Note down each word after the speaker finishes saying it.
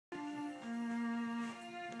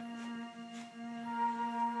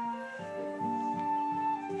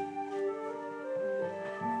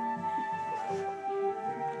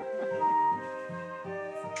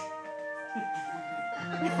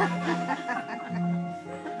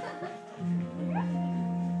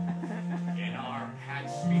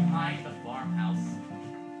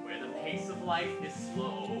life is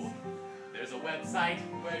slow, there's a website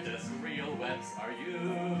where just real webs are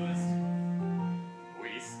used.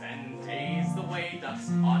 We spend days the way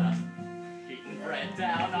ducks oughta, eating bread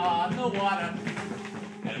down on the water,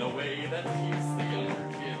 in a way that keeps the younger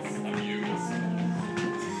kids amused.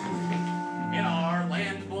 In our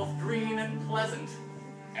land both green and pleasant,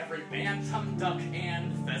 every bantam, duck,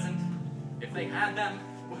 and pheasant, if they had them,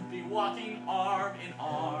 would be walking arm in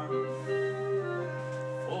arm.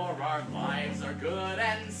 For our lives are good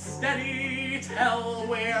and steady till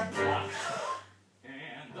we're plucked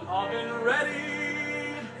and oven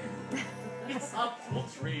ready. It's a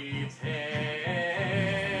poultry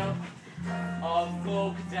tale of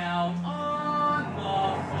folk down on the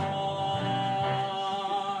farm.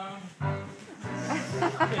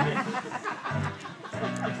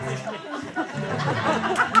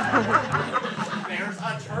 There's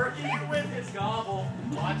a turkey with his gobble,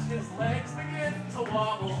 watch his legs begin to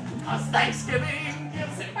wobble, 'cause Thanksgiving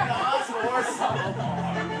gives him cause for some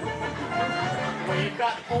alarm. We've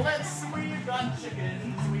got pullets, we've got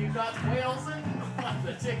chickens, we've got whales and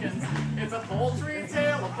the chickens. It's a poultry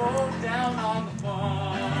tale of folk down on the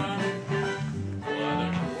farm. What a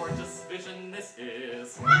gorgeous vision this is.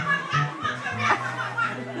 It's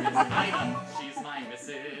Ida, she's my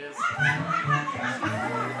missus.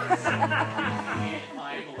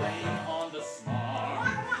 I'm laying on the smart.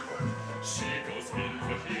 She goes in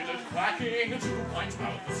for heated quacking to point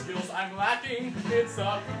out the skills I'm lacking. It's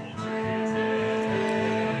a poultry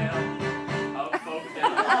tale of folk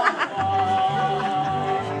down on the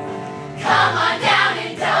farm. Come on down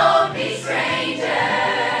and don't be strangers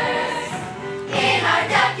in our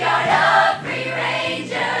duckyard of free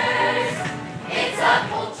rangers. It's a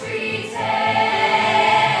poultry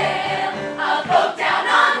tale of folk down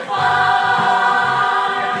on the farm.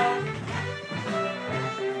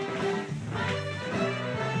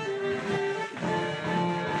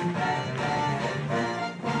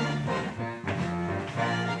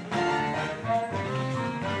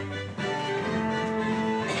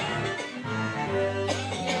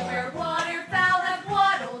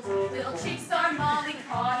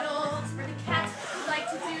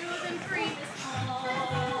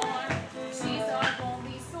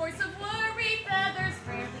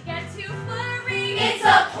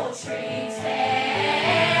 Tree.